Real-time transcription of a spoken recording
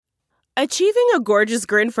Achieving a gorgeous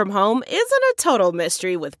grin from home isn't a total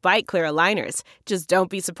mystery with Bite Clear aligners. Just don't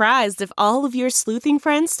be surprised if all of your sleuthing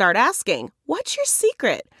friends start asking, "What's your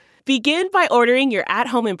secret?" Begin by ordering your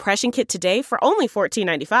at-home impression kit today for only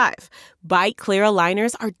 $14.95. Bite Clear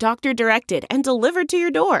aligners are doctor-directed and delivered to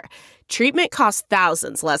your door. Treatment costs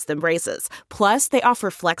thousands less than braces. Plus, they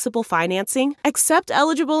offer flexible financing, accept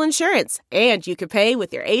eligible insurance, and you can pay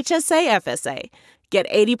with your HSA FSA. Get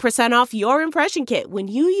 80% off your impression kit when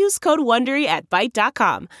you use code WONDERY at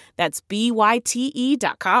Byte.com. That's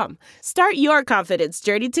BYTE.com. Start your confidence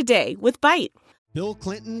journey today with Byte. Bill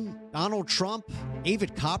Clinton, Donald Trump,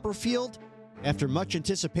 David Copperfield. After much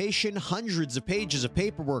anticipation, hundreds of pages of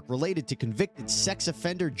paperwork related to convicted sex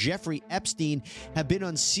offender Jeffrey Epstein have been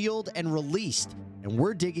unsealed and released. And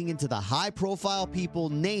we're digging into the high-profile people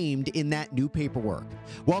named in that new paperwork.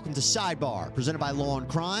 Welcome to Sidebar, presented by Law and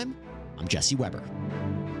Crime. I'm Jesse Weber.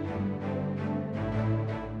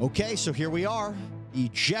 Okay, so here we are. The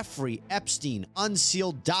Jeffrey Epstein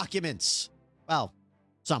unsealed documents. Well,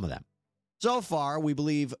 some of them. So far, we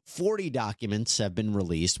believe 40 documents have been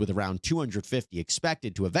released, with around 250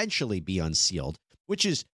 expected to eventually be unsealed, which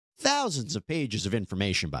is thousands of pages of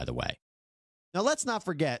information, by the way. Now, let's not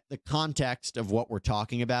forget the context of what we're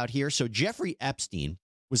talking about here. So Jeffrey Epstein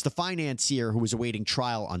was the financier who was awaiting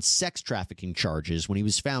trial on sex trafficking charges when he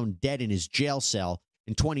was found dead in his jail cell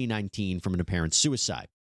in 2019 from an apparent suicide.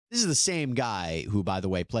 This is the same guy who, by the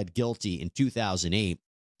way, pled guilty in 2008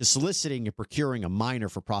 to soliciting and procuring a minor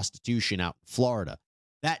for prostitution out in Florida.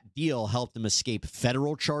 That deal helped him escape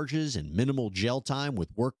federal charges and minimal jail time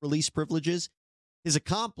with work release privileges. His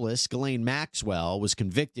accomplice, Ghislaine Maxwell, was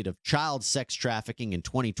convicted of child sex trafficking in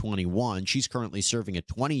 2021. She's currently serving a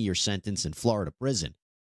 20-year sentence in Florida prison.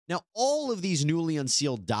 Now, all of these newly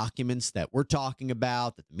unsealed documents that we're talking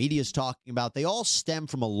about, that the media is talking about, they all stem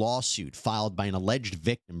from a lawsuit filed by an alleged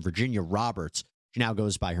victim, Virginia Roberts. She now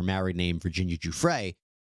goes by her married name, Virginia Giuffre.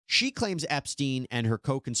 She claims Epstein and her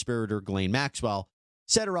co-conspirator, Ghislaine Maxwell,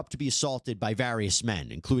 set her up to be assaulted by various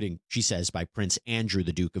men, including, she says, by Prince Andrew,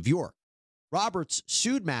 the Duke of York. Roberts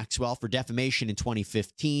sued Maxwell for defamation in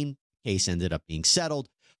 2015. The case ended up being settled.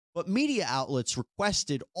 But media outlets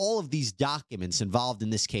requested all of these documents involved in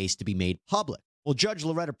this case to be made public. Well, Judge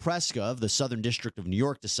Loretta Preska of the Southern District of New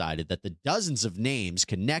York decided that the dozens of names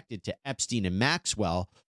connected to Epstein and Maxwell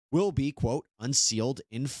will be, quote, unsealed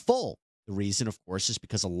in full. The reason, of course, is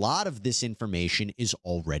because a lot of this information is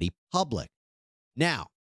already public. Now,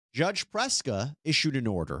 Judge Preska issued an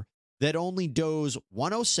order that only Does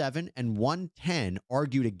 107 and 110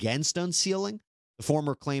 argued against unsealing, the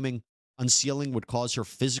former claiming unsealing would cause her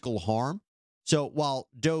physical harm. So while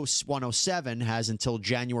Dose 107 has until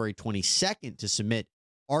January 22nd to submit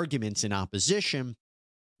arguments in opposition,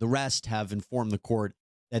 the rest have informed the court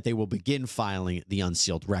that they will begin filing the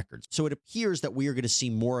unsealed records. So it appears that we are going to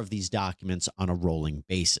see more of these documents on a rolling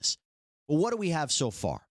basis. Well, what do we have so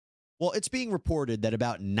far? Well, it's being reported that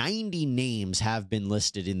about 90 names have been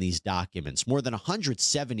listed in these documents. More than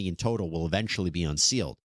 170 in total will eventually be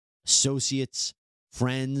unsealed. Associates,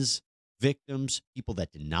 friends, victims, people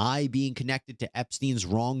that deny being connected to Epstein's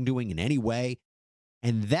wrongdoing in any way.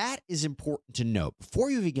 And that is important to note.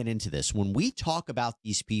 Before you even get into this, when we talk about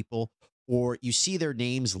these people, or you see their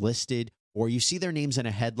names listed, or you see their names in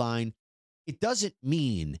a headline, it doesn't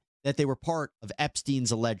mean that they were part of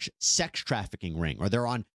Epstein's alleged sex trafficking ring, or they're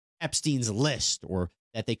on Epstein's list, or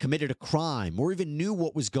that they committed a crime, or even knew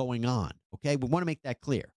what was going on. Okay, we want to make that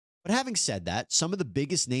clear. But having said that, some of the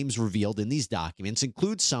biggest names revealed in these documents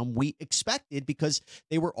include some we expected because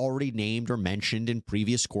they were already named or mentioned in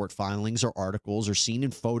previous court filings or articles or seen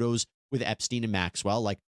in photos with Epstein and Maxwell,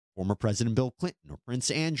 like former President Bill Clinton or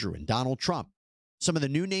Prince Andrew and Donald Trump. Some of the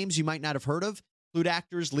new names you might not have heard of include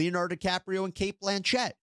actors Leonardo DiCaprio and Cate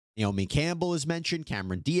Blanchett. Naomi Campbell is mentioned,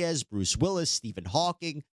 Cameron Diaz, Bruce Willis, Stephen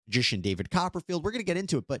Hawking, magician David Copperfield. We're going to get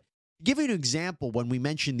into it, but to give you an example, when we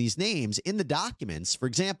mention these names in the documents, for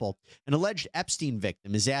example, an alleged Epstein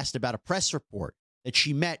victim is asked about a press report that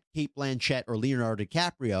she met Cate Blanchett or Leonardo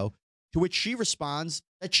DiCaprio, to which she responds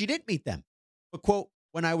that she didn't meet them. But, quote,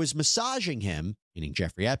 when I was massaging him, meaning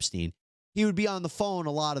Jeffrey Epstein, he would be on the phone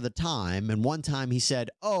a lot of the time. And one time he said,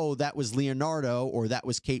 oh, that was Leonardo, or that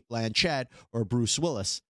was Cate Blanchett or Bruce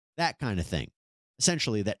Willis, that kind of thing.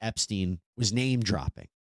 Essentially, that Epstein was name dropping.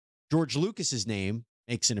 George Lucas's name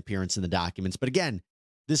makes an appearance in the documents. But again,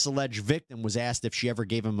 this alleged victim was asked if she ever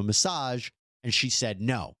gave him a massage, and she said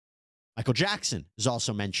no. Michael Jackson is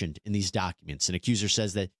also mentioned in these documents. An accuser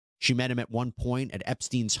says that she met him at one point at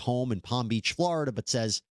Epstein's home in Palm Beach, Florida, but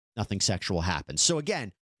says nothing sexual happened. So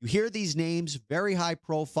again, you hear these names, very high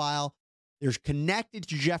profile. They're connected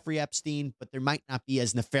to Jeffrey Epstein, but they might not be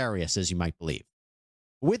as nefarious as you might believe.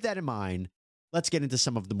 With that in mind, let's get into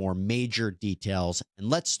some of the more major details, and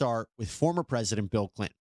let's start with former President Bill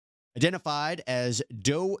Clinton, identified as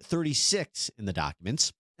Doe 36 in the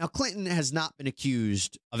documents. Now, Clinton has not been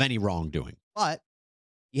accused of any wrongdoing, but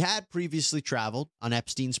he had previously traveled on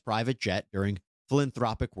Epstein's private jet during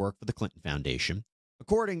philanthropic work for the Clinton Foundation.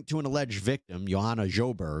 According to an alleged victim, Johanna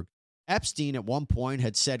Joberg, Epstein at one point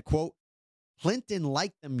had said, quote, Clinton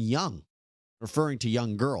liked them young, referring to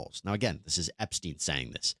young girls. Now, again, this is Epstein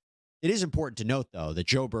saying this. It is important to note, though, that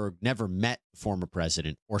Joberg never met the former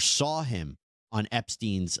president or saw him on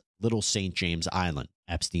Epstein's Little St. James Island,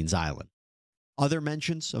 Epstein's Island. Other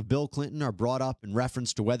mentions of Bill Clinton are brought up in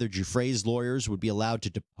reference to whether Giuffre's lawyers would be allowed to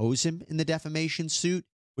depose him in the defamation suit,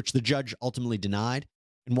 which the judge ultimately denied.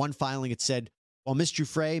 In one filing, it said, while Ms.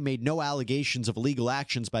 Giuffre made no allegations of illegal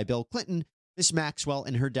actions by Bill Clinton, Ms. Maxwell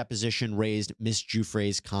in her deposition raised Ms.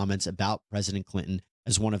 Giuffre's comments about President Clinton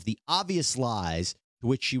as one of the obvious lies to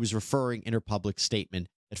which she was referring in her public statement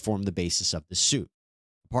that formed the basis of the suit.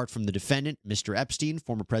 Apart from the defendant, Mr. Epstein,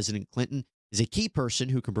 former President Clinton, is a key person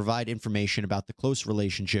who can provide information about the close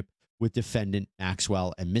relationship with defendant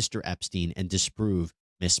Maxwell and Mr. Epstein and disprove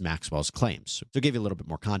Ms. Maxwell's claims. So to give you a little bit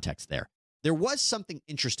more context there. There was something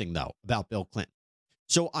interesting, though, about Bill Clinton.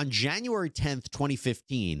 So on January 10th,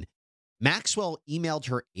 2015, Maxwell emailed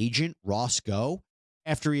her agent, Ross Goh,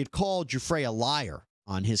 after he had called Giuffre a liar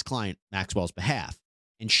on his client Maxwell's behalf.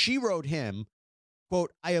 And she wrote him,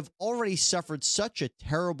 quote, I have already suffered such a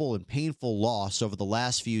terrible and painful loss over the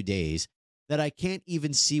last few days that I can't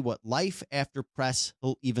even see what life after press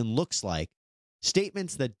even looks like.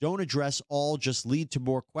 Statements that don't address all just lead to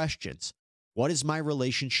more questions. What is my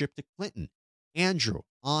relationship to Clinton? Andrew,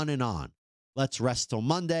 on and on. Let's rest till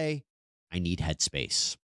Monday. I need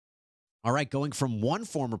headspace. All right, going from one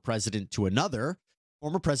former president to another,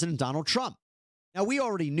 former President Donald Trump. Now, we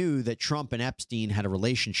already knew that Trump and Epstein had a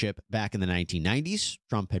relationship back in the 1990s.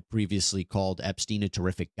 Trump had previously called Epstein a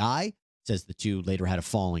terrific guy, says the two later had a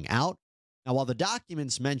falling out. Now, while the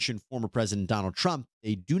documents mention former President Donald Trump,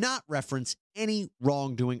 they do not reference any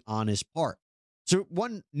wrongdoing on his part. So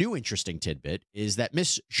one new interesting tidbit is that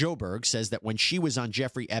Miss Joberg says that when she was on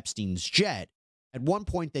Jeffrey Epstein's jet, at one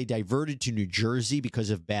point they diverted to New Jersey because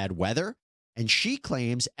of bad weather, and she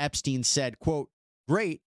claims Epstein said, quote,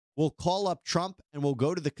 great, we'll call up Trump and we'll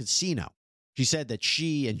go to the casino. She said that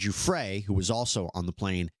she and Giuffre, who was also on the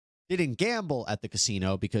plane, didn't gamble at the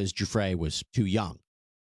casino because Giuffre was too young.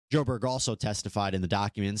 Joberg also testified in the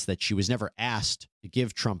documents that she was never asked to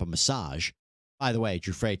give Trump a massage. By the way,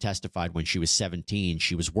 Giuffre testified when she was 17,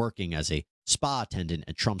 she was working as a spa attendant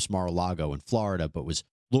at Trump's Mar-a-Lago in Florida, but was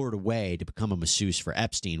lured away to become a masseuse for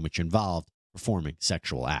Epstein, which involved performing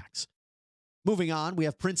sexual acts. Moving on, we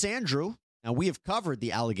have Prince Andrew. Now, we have covered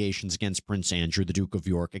the allegations against Prince Andrew, the Duke of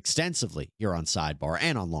York, extensively here on Sidebar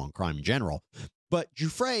and on Long Crime in general. But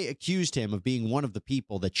Giuffre accused him of being one of the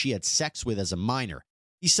people that she had sex with as a minor.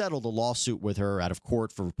 He settled a lawsuit with her out of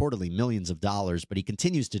court for reportedly millions of dollars, but he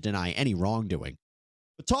continues to deny any wrongdoing.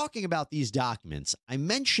 But talking about these documents, I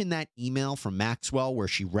mentioned that email from Maxwell where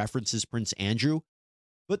she references Prince Andrew,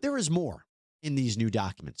 but there is more in these new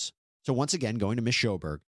documents. So once again, going to Ms.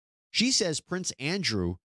 Joberg, she says Prince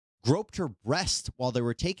Andrew groped her breast while they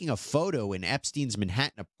were taking a photo in Epstein's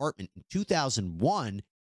Manhattan apartment in 2001,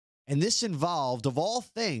 and this involved, of all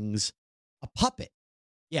things, a puppet.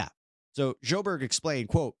 Yeah. So Joberg explained,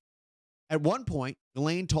 quote, at one point,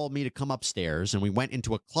 Elaine told me to come upstairs, and we went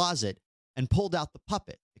into a closet and pulled out the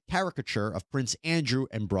puppet, the caricature of Prince Andrew,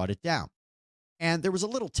 and brought it down. And there was a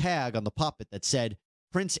little tag on the puppet that said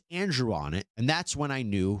Prince Andrew on it, and that's when I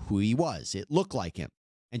knew who he was. It looked like him.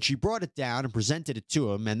 And she brought it down and presented it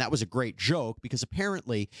to him, and that was a great joke because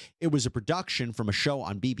apparently it was a production from a show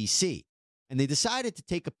on BBC. And they decided to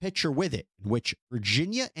take a picture with it in which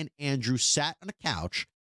Virginia and Andrew sat on a couch.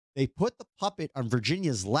 They put the puppet on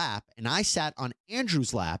Virginia's lap, and I sat on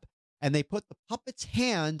Andrew's lap, and they put the puppet's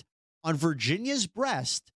hand on Virginia's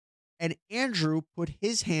breast, and Andrew put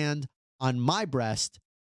his hand on my breast,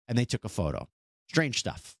 and they took a photo. Strange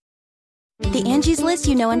stuff. The Angie's List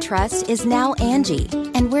you know and trust is now Angie,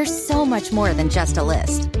 and we're so much more than just a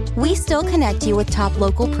list. We still connect you with top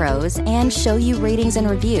local pros and show you ratings and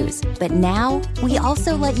reviews, but now we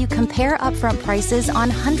also let you compare upfront prices on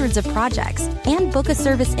hundreds of projects and book a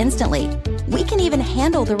service instantly. We can even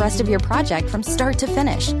handle the rest of your project from start to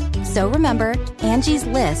finish. So remember, Angie's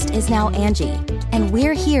List is now Angie, and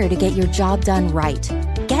we're here to get your job done right.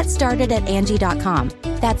 Get started at Angie.com.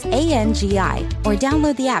 That's ANGI, or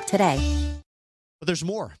download the app today. But there's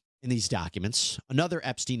more in these documents, another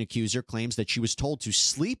Epstein accuser claims that she was told to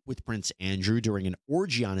sleep with Prince Andrew during an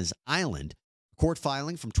orgy on his island. A court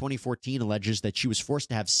filing from 2014 alleges that she was forced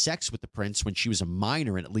to have sex with the prince when she was a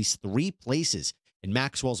minor in at least 3 places: in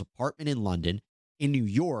Maxwell's apartment in London, in New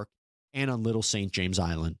York, and on Little St. James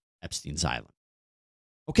Island, Epstein's Island.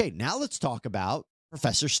 Okay, now let's talk about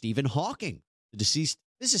Professor Stephen Hawking, the deceased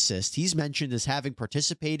physicist. He's mentioned as having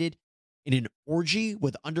participated in an orgy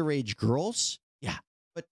with underage girls. Yeah,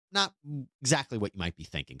 but not exactly what you might be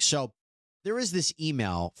thinking. So there is this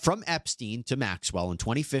email from Epstein to Maxwell in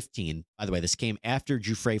 2015. By the way, this came after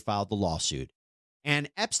Giuffre filed the lawsuit. And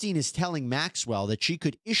Epstein is telling Maxwell that she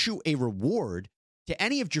could issue a reward to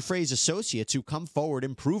any of Giuffre's associates who come forward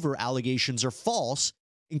and prove her allegations are false,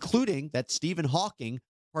 including that Stephen Hawking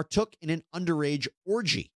partook in an underage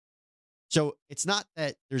orgy. So it's not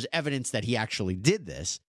that there's evidence that he actually did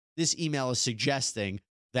this. This email is suggesting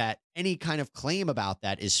that any kind of claim about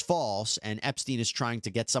that is false, and Epstein is trying to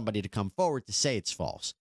get somebody to come forward to say it's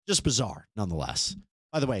false. Just bizarre, nonetheless.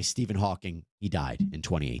 By the way, Stephen Hawking, he died in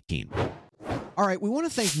 2018. All right, we want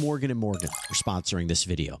to thank Morgan & Morgan for sponsoring this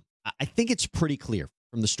video. I think it's pretty clear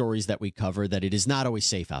from the stories that we cover that it is not always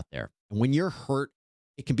safe out there. And when you're hurt,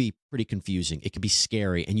 it can be pretty confusing. It can be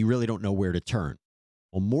scary, and you really don't know where to turn.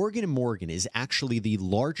 Well, Morgan & Morgan is actually the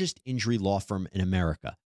largest injury law firm in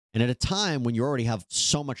America. And at a time when you already have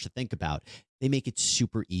so much to think about, they make it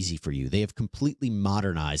super easy for you. They have completely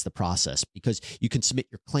modernized the process because you can submit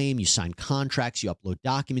your claim, you sign contracts, you upload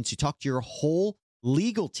documents, you talk to your whole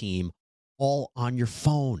legal team all on your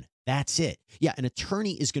phone. That's it. Yeah, an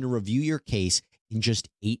attorney is going to review your case in just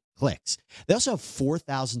 8 clicks. They also have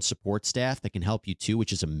 4,000 support staff that can help you too,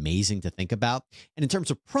 which is amazing to think about. And in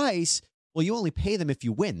terms of price, well, you only pay them if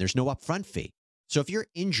you win. There's no upfront fee. So if you're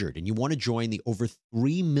injured and you want to join the over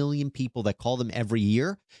 3 million people that call them every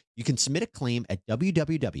year, you can submit a claim at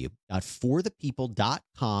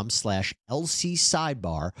www.forthepeople.com/LC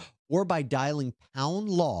sidebar or by dialing pound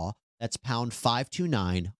law, that's pound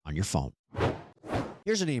 529 on your phone.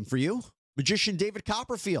 Here's a name for you, magician David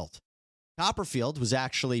Copperfield. Copperfield was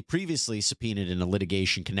actually previously subpoenaed in a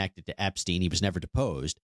litigation connected to Epstein. He was never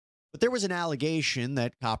deposed, but there was an allegation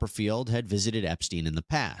that Copperfield had visited Epstein in the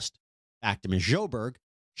past. Back to Ms. Joberg,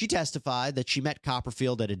 she testified that she met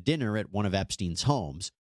Copperfield at a dinner at one of Epstein's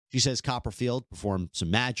homes. She says Copperfield performed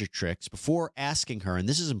some magic tricks before asking her, and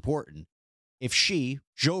this is important, if she,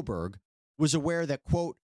 Joberg, was aware that,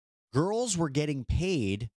 quote, girls were getting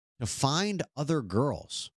paid to find other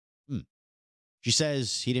girls. She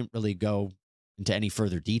says he didn't really go into any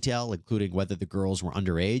further detail, including whether the girls were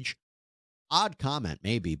underage. Odd comment,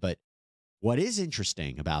 maybe, but what is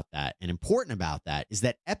interesting about that and important about that is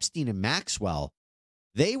that Epstein and Maxwell,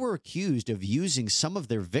 they were accused of using some of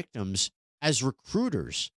their victims as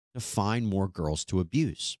recruiters to find more girls to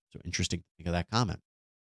abuse. So interesting to think of that comment.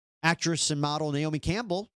 Actress and model Naomi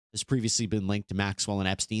Campbell has previously been linked to Maxwell and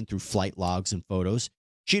Epstein through flight logs and photos.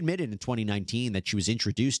 She admitted in 2019 that she was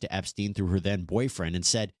introduced to Epstein through her then boyfriend and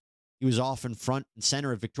said he was often front and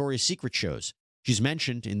center of Victoria's Secret shows. She's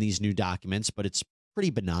mentioned in these new documents, but it's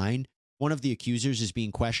pretty benign. One of the accusers is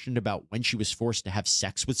being questioned about when she was forced to have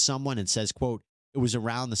sex with someone and says, quote, it was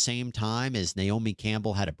around the same time as Naomi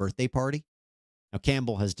Campbell had a birthday party. Now,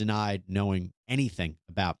 Campbell has denied knowing anything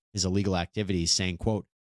about his illegal activities, saying, quote,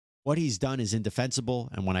 what he's done is indefensible,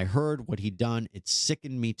 and when I heard what he'd done, it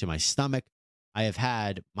sickened me to my stomach. I have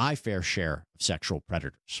had my fair share of sexual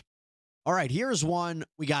predators. All right, here's one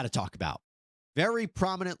we got to talk about. Very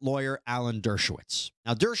prominent lawyer Alan Dershowitz.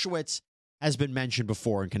 Now, Dershowitz has been mentioned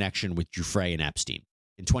before in connection with Giuffre and Epstein.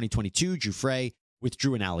 In 2022, Giuffre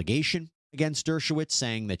withdrew an allegation against Dershowitz,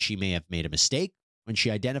 saying that she may have made a mistake when she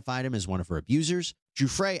identified him as one of her abusers.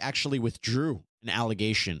 Giuffre actually withdrew an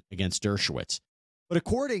allegation against Dershowitz. But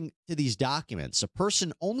according to these documents, a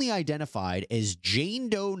person only identified as Jane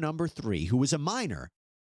Doe number 3, who was a minor,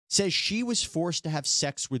 says she was forced to have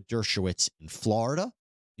sex with Dershowitz in Florida,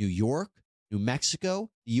 New York, New Mexico,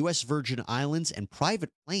 the U.S. Virgin Islands, and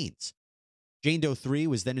private planes. Jane Doe 3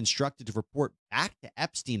 was then instructed to report back to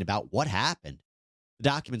Epstein about what happened. The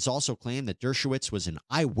documents also claim that Dershowitz was an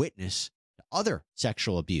eyewitness to other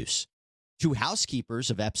sexual abuse. 2 housekeepers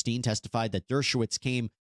of Epstein testified that Dershowitz came,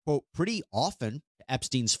 quote, pretty often to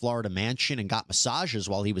Epstein's Florida mansion and got massages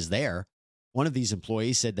while he was there. One of these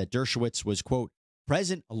employees said that Dershowitz was, quote,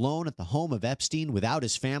 present alone at the home of Epstein without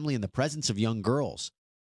his family in the presence of young girls.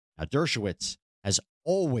 Now, Dershowitz has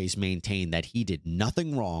always maintained that he did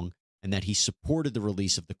nothing wrong and that he supported the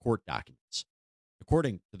release of the court documents.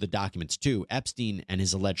 According to the documents, too, Epstein and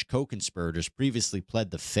his alleged co-conspirators previously pled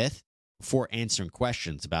the Fifth before answering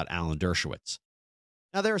questions about Alan Dershowitz.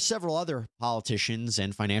 Now, there are several other politicians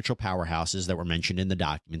and financial powerhouses that were mentioned in the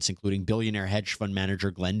documents, including billionaire hedge fund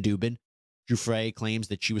manager Glenn Dubin. Giuffre claims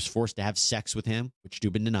that she was forced to have sex with him, which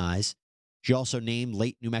Dubin denies. She also named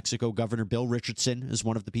late New Mexico Governor Bill Richardson as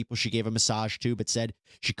one of the people she gave a massage to, but said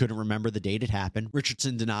she couldn't remember the date it happened.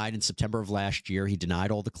 Richardson denied in September of last year. He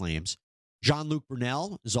denied all the claims. Jean-Luc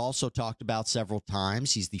Brunel is also talked about several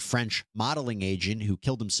times. He's the French modeling agent who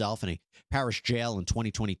killed himself in a Paris jail in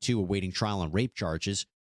 2022 awaiting trial on rape charges.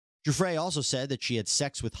 Giuffre also said that she had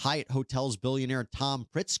sex with Hyatt Hotels billionaire Tom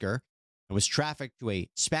Pritzker and was trafficked to a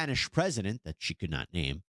Spanish president that she could not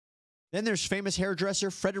name. Then there's famous hairdresser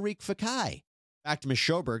Frederique Fekkai. Back to Ms.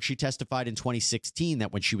 Schoberg, she testified in 2016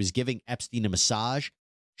 that when she was giving Epstein a massage,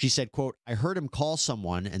 she said, quote, "I heard him call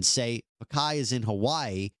someone and say, Fekkai is in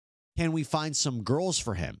Hawaii. Can we find some girls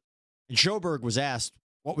for him?" And Schoberg was asked,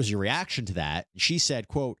 what was your reaction to that? And she said,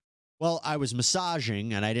 quote, "Well, I was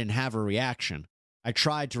massaging and I didn't have a reaction. I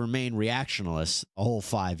tried to remain reactionless a whole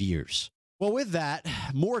 5 years." Well, with that,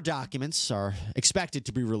 more documents are expected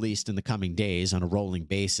to be released in the coming days on a rolling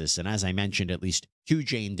basis. And as I mentioned, at least 2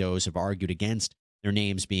 Jane Does have argued against their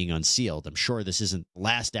names being unsealed. I'm sure this isn't the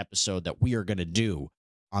last episode that we are going to do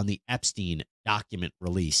on the Epstein document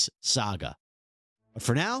release saga. But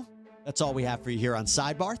for now, that's all we have for you here on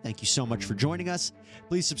Sidebar. Thank you so much for joining us.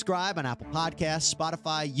 Please subscribe on Apple Podcasts,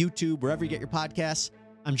 Spotify, YouTube, wherever you get your podcasts.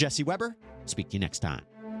 I'm Jesse Weber. Speak to you next time.